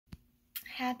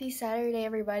Happy Saturday,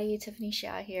 everybody. Tiffany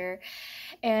Shah here.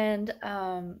 And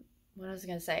what I was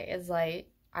gonna say is I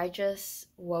just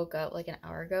woke up like an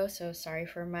hour ago, so sorry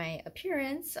for my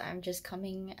appearance. I'm just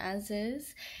coming as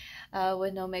is,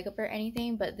 with no makeup or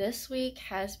anything. But this week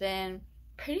has been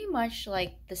pretty much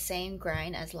like the same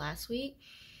grind as last week.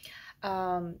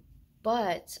 Um,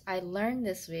 but I learned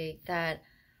this week that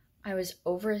I was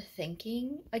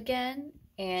overthinking again,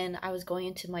 and I was going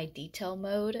into my detail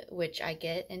mode, which I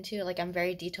get into. Like, I'm a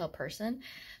very detailed person,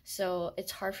 so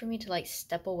it's hard for me to like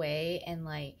step away and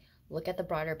like look at the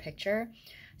broader picture.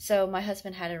 So my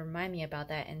husband had to remind me about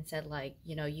that and said, like,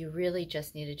 you really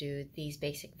just need to do these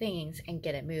basic things and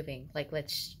get it moving. Like,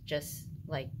 let's just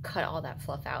like cut all that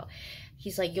fluff out.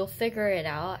 He's like, you'll figure it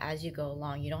out as you go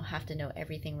along. You don't have to know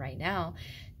everything right now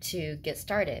to get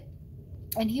started.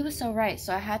 And he was so right.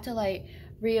 So I had to like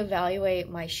reevaluate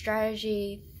my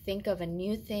strategy, think of a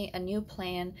new thing, a new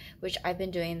plan, which I've been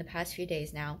doing the past few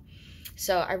days now.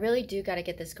 So I really do got to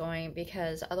get this going,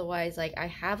 because otherwise, like, I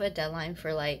have a deadline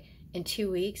for like in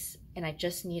 2 weeks and I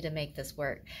just need to make this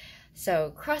work.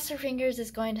 So cross our fingers,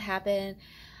 it's going to happen.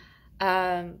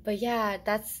 But yeah,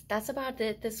 that's about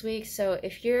it this week. So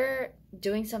if you're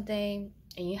doing something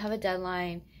and you have a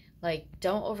deadline, like,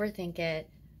 don't overthink it.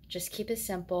 Just keep it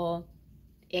simple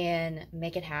and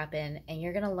make it happen. And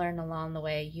you're going to learn along the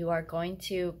way. You are going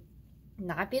to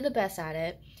not be the best at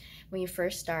it when you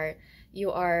first start.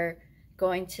 You are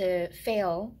going to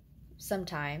fail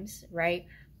sometimes, right?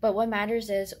 But what matters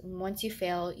is once you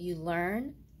fail, you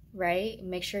learn, right?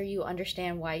 Make sure you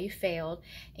understand why you failed,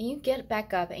 and you get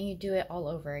back up and you do it all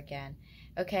over again,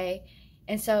 okay?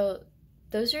 And so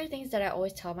those are things that I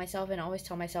always tell myself, and always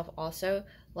tell myself also,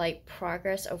 like,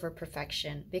 progress over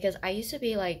perfection. Because I used to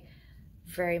be like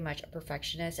very much a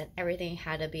perfectionist, and everything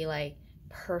had to be like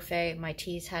perfect. My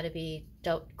T's had to be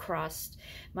crossed,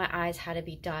 my I's had to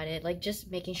be dotted, like just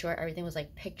making sure everything was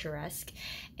like picturesque.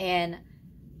 And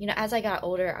as I got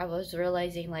older, I was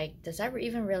realizing, like, does that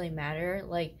even really matter?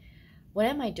 Like, what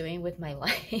am I doing with my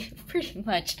life? Pretty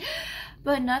much.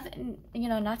 But nothing,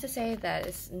 not to say that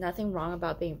it's nothing wrong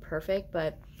about being perfect,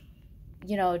 but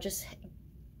just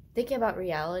thinking about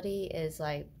reality is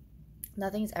like,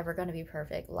 nothing's ever going to be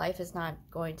perfect. Life is not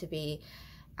going to be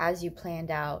as you planned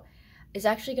out. It's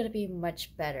actually going to be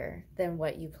much better than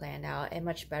what you planned out, and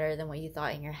much better than what you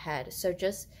thought in your head. So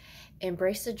just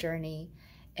embrace the journey,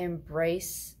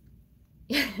 embrace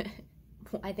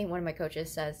I think one of my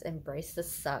coaches says, embrace the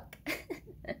suck.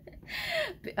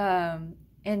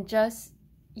 And just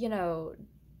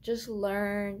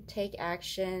learn, take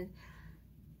action,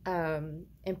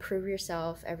 improve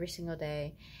yourself every single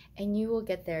day, and you will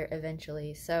get there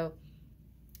eventually. So,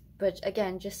 but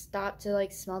again, just stop to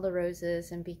like smell the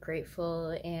roses and be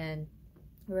grateful and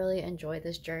really enjoy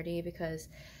this journey, because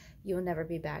you will never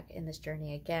be back in this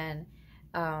journey again.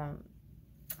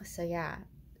 So yeah,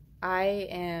 I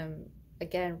am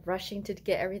again rushing to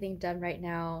get everything done right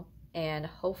now, and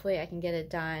hopefully I can get it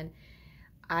done.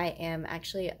 I am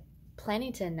actually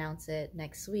planning to announce it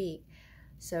next week.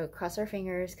 So cross our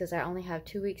fingers, because I only have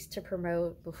 2 weeks to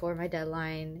promote before my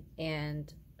deadline,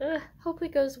 and hope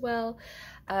it goes well.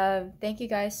 Thank you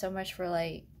guys so much for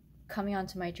like coming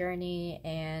onto my journey.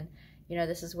 And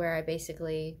this is where I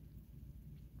basically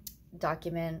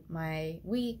document my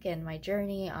week and my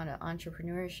journey on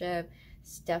entrepreneurship.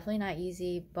 It's definitely not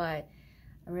easy, but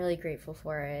I'm really grateful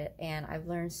for it, and I've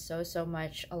learned so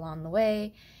much along the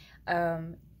way.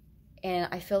 And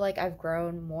I feel like I've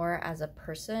grown more as a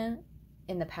person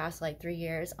in the past like 3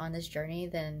 years on this journey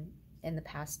than in the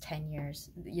past 10 years.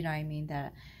 You know what I mean?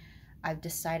 That I've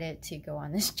decided to go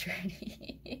on this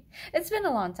journey. It's been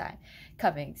a long time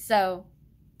coming. So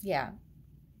yeah.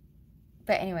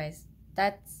 But anyways,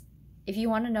 that's, if you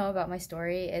want to know about my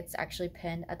story, it's actually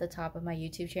pinned at the top of my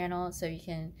YouTube channel, so you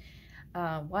can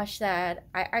watch that.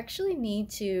 I actually need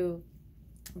to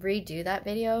redo that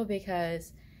video,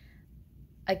 because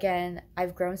again,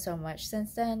 I've grown so much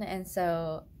since then. And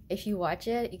so if you watch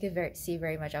it, you can see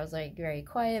very much. I was like very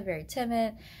quiet, very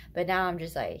timid, but now I'm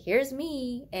just like, here's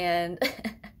me. And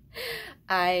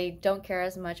I don't care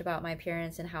as much about my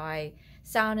appearance and how I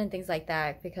sound and things like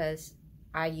that, because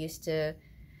I used to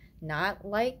not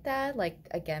like that. Like,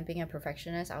 again, being a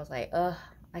perfectionist, I was like, ugh,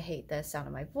 I hate the sound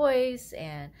of my voice,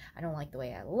 and I don't like the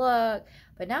way I look.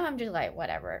 But now I'm just like,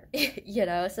 whatever.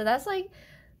 So that's like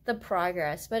the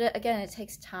progress. But again, it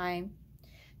takes time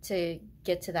to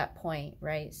get to that point,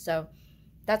 right? So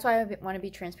that's why I want to be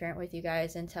transparent with you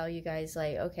guys and tell you guys,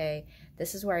 like, okay,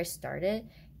 this is where I started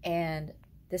and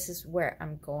this is where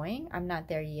I'm going. I'm not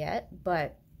there yet,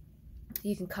 but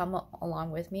you can come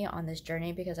along with me on this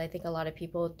journey, because I think a lot of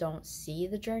people don't see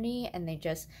the journey, and they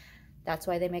just That's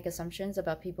why they make assumptions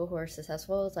about people who are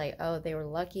successful. It's like, oh, they were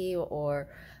lucky, or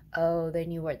oh, they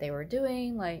knew what they were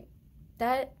doing. Like,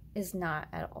 that is not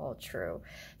at all true.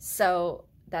 So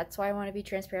that's why I want to be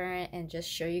transparent and just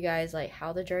show you guys like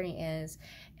how the journey is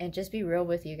and just be real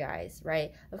with you guys,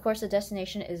 right? Of course, the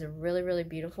destination is really, really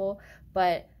beautiful,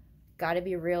 but got to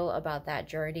be real about that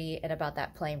journey and about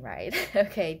that plane ride,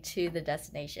 okay, to the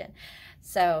destination.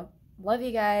 So, love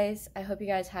you guys. I hope you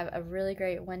guys have a really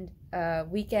great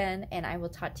weekend, and I will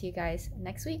talk to you guys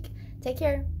next week. Take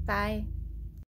care. Bye.